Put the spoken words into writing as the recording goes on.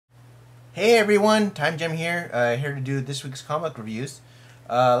Hey everyone, Time Gem here, here to do this week's comic reviews.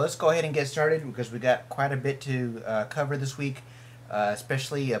 Let's go ahead and get started because we got quite a bit to cover this week,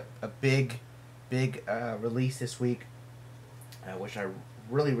 especially a big release this week, which I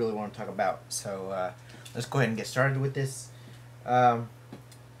really want to talk about. So let's go ahead and get started with this. Um,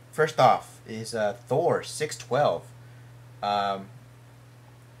 First off is Thor 612. Um,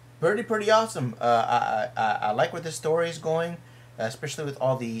 pretty awesome. I like where this story is going, especially with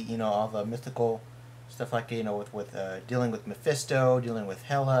all the all the mythical stuff like with dealing with Mephisto, dealing with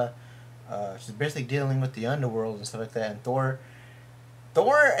Hela, she's basically dealing with the underworld and stuff like that. And Thor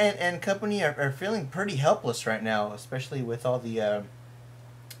and company are feeling pretty helpless right now, especially with all the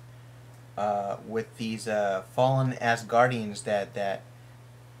with these fallen Asgardians that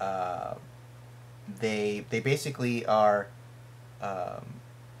uh, they basically are um,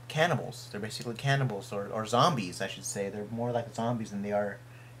 cannibals. They're basically cannibals or zombies, I should say. They're more like zombies than they are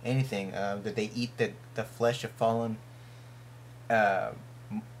anything. That they eat the flesh of uh,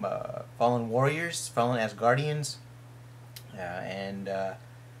 fallen warriors, fallen Asgardians, and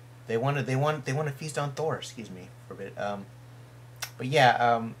they want to feast on Thor. Excuse me for a bit. But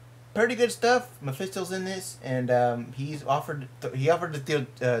yeah, pretty good stuff. Mephisto's in this, and he offered to deal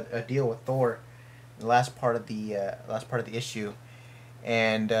a deal with Thor, the last part of the issue,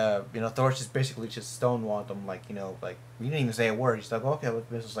 and Thor just basically just stonewalled him, like like he didn't even say a word. He's like, okay,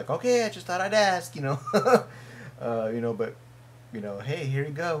 Mephisto's like, okay, I just thought I'd ask, but hey, here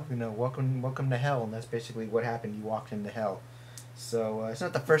you go, welcome to hell, and that's basically what happened. He walked into hell. So it's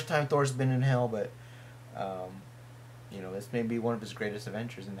not the first time Thor's been in hell, but um, this may be one of his greatest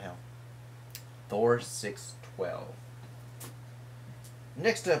adventures in hell. Thor 612.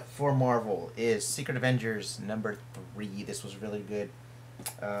 Next up for Marvel is Secret Avengers #3. This was really good.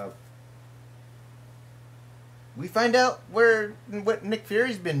 Uh, we find out what Nick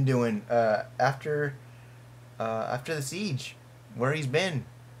Fury's been doing after the siege, where he's been,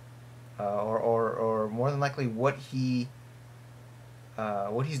 or more than likely what he's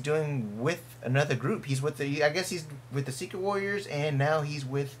doing with another group. I guess he's with the Secret Warriors, and now he's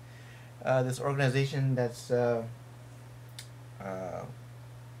with this organization that's uh,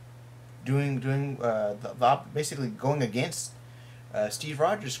 basically going against Steve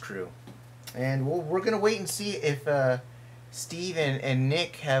Rogers' crew, and we're gonna wait and see if Steve and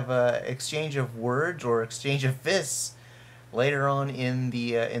Nick have a exchange of words or exchange of fists later on in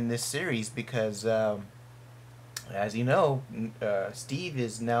this series, because as you know, Steve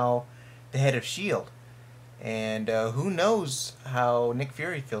is now the head of Shield, and who knows how Nick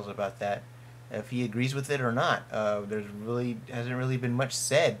Fury feels about that, if he agrees with it or not. There's really hasn't really been much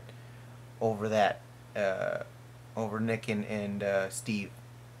said over that, over Nick and Steve,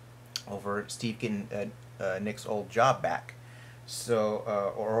 over Steve getting Nick's old job back, so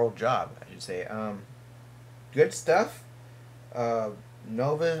or old job, I should say. Good stuff.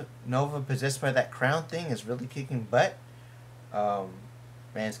 Nova possessed by that crown thing is really kicking butt. Um,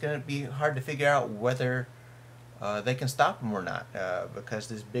 Man, it's gonna be hard to figure out whether they can stop him or not, because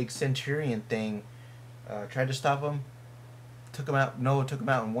this big Centurion thing tried to stop him, took him out. Nova took him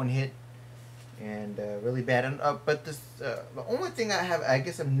out in one hit, and really bad. And but the only thing I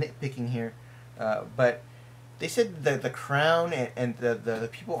guess I'm nitpicking here, but they said the crown and the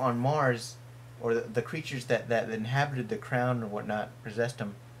people on Mars, or the creatures that inhabited the crown or whatnot, possessed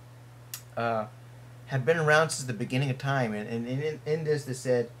them, uh, have been around since the beginning of time. And in this, they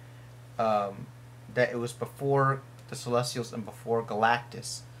said that it was before the Celestials and before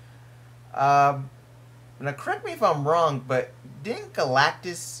Galactus. Um, Now, correct me if I'm wrong, but didn't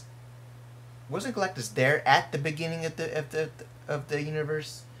Galactus wasn't Galactus there at the beginning of the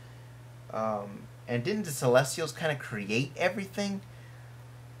universe? And didn't the Celestials kind of create everything?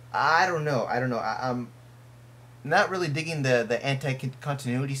 I don't know. I'm not really digging the anti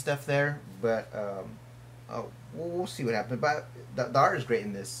continuity stuff there, but oh, we'll see what happens. But the art is great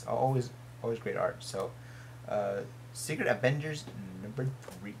in this. Always great art. So, Secret Avengers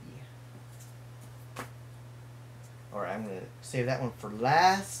 #3. All right, I'm gonna save that one for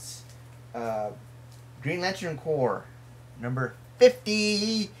last. Green Lantern Corps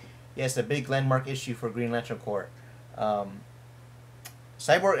 #50. Yes, a big landmark issue for Green Lantern Corps. Um,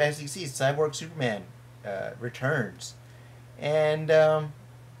 Cyborg, as you see, Cyborg Superman returns, and I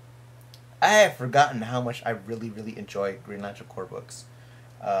have forgotten how much I really enjoy Green Lantern Corps books.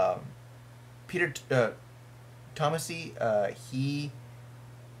 Um, Peter Tomasi,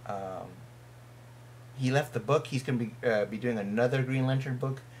 um, he left the book. He's gonna be doing another Green Lantern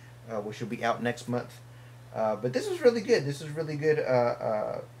book, which will be out next month. But this was really good. This was really good.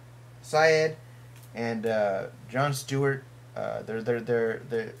 Syed and John Stewart.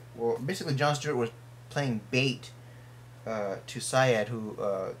 well, basically John Stewart was playing bait to Syed, who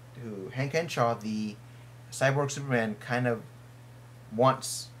Hank Henshaw, the cyborg Superman, kind of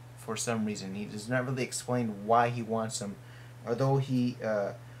wants for some reason. He does not really explain why he wants him, although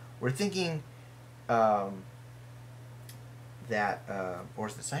we're thinking that or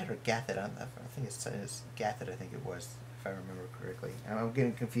is it Syed or Gathit? I think it's Gathit. I think it was, if I remember correctly. I'm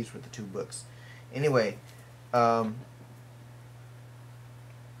getting confused with the two books. Anyway,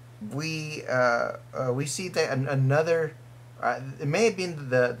 we see that another. It may have been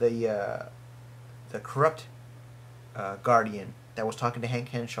the corrupt Guardian that was talking to Hank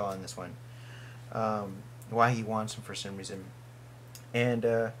Henshaw in this one. Why he wants him for some reason,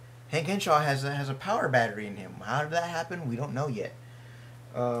 and Hank Henshaw has a power battery in him. How did that happen? We don't know yet.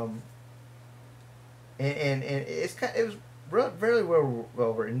 And it was very well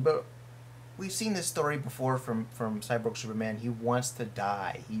written, but we've seen this story before from Cyborg Superman. He wants to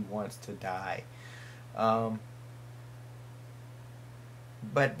die. He wants to die.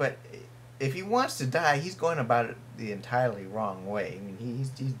 But if he wants to die, he's going about it the entirely wrong way. I mean, he's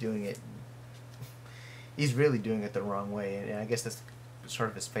doing it. He's really doing it the wrong way, and I guess that's sort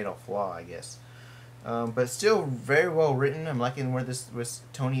of his fatal flaw, I guess. But still very well written. I'm liking where this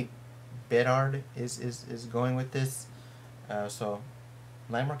Tony Bedard is going with this. So,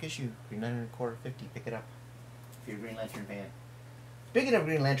 landmark issue, Green Lantern Quarter 50. Pick it up if you're a Green Lantern fan. Speaking of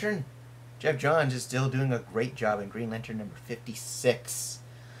Green Lantern, Jeff Johns is still doing a great job in Green Lantern number 56.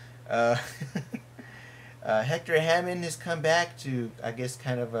 Hector Hammond has come back to, I guess,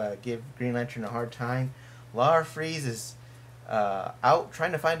 kind of give Green Lantern a hard time. Laura Freeze is out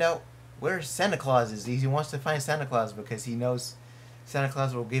trying to find out where Santa Claus is. He wants to find Santa Claus because he knows Santa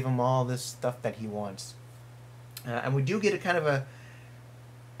Claus will give him all this stuff that he wants. And we do get a kind of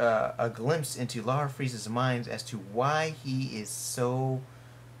a glimpse into Laura Freeze's mind as to why he is so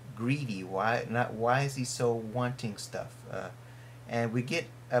greedy. Why is he so wanting stuff? And we get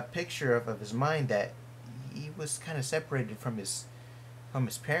a picture of his mind that he was kind of separated from his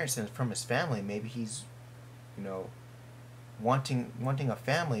parents and from his family. Maybe he's, wanting a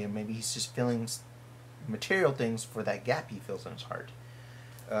family, and maybe he's just feeling material things for that gap he feels in his heart.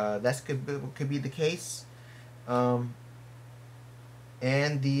 That could be the case. And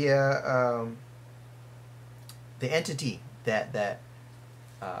the entity that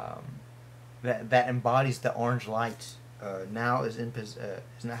embodies the orange light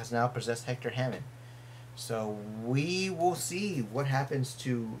has now possessed Hector Hammond. So we will see what happens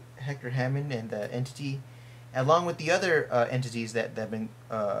to Hector Hammond and the entity, along with the other entities that have been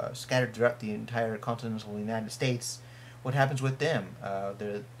scattered throughout the entire continental United States. What happens with them?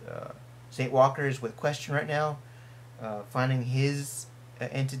 St. Walker is with Question right now, finding his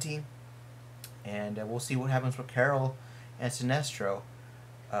entity, and we'll see what happens with Carol and Sinestro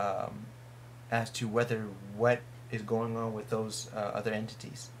as to what is going on with those other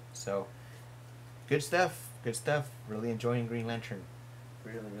entities. So, good stuff. Good stuff. Really enjoying Green Lantern.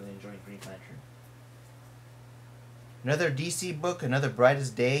 Really enjoying Green Lantern. Another DC book, another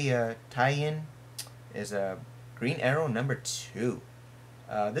Brightest Day tie-in is Green Arrow number 2.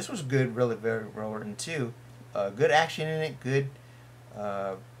 This was good, really very well written too. Good action in it, good,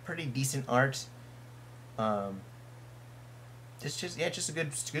 pretty decent art. Just a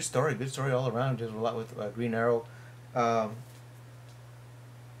good story all around. There's a lot with Green Arrow.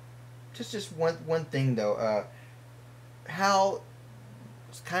 Just one thing though. Hal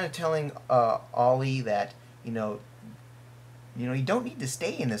was kind of telling Ollie that you don't need to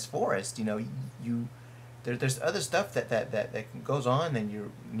stay in this forest. There's other stuff that goes on, and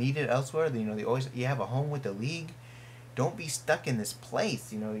you're needed elsewhere. You have a home with the League. Don't be stuck in this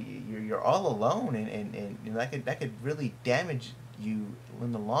place. You're all alone, and that could really damage you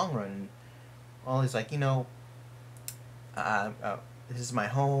in the long run. And Ollie's like, this is my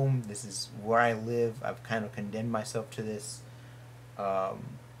home. This is where I live. I've kind of condemned myself to this.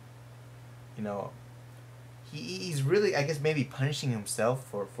 He's really, I guess, maybe punishing himself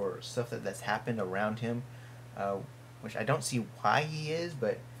for stuff that's happened around him, which I don't see why he is,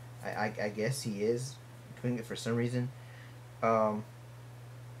 but I guess he is doing it for some reason. And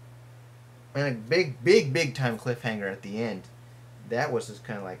a big time cliffhanger at the end. That was just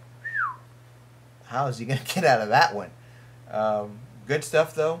kind of like, how is he gonna get out of that one? Good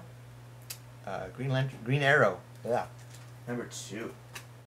stuff though. Green Arrow, yeah, number 2.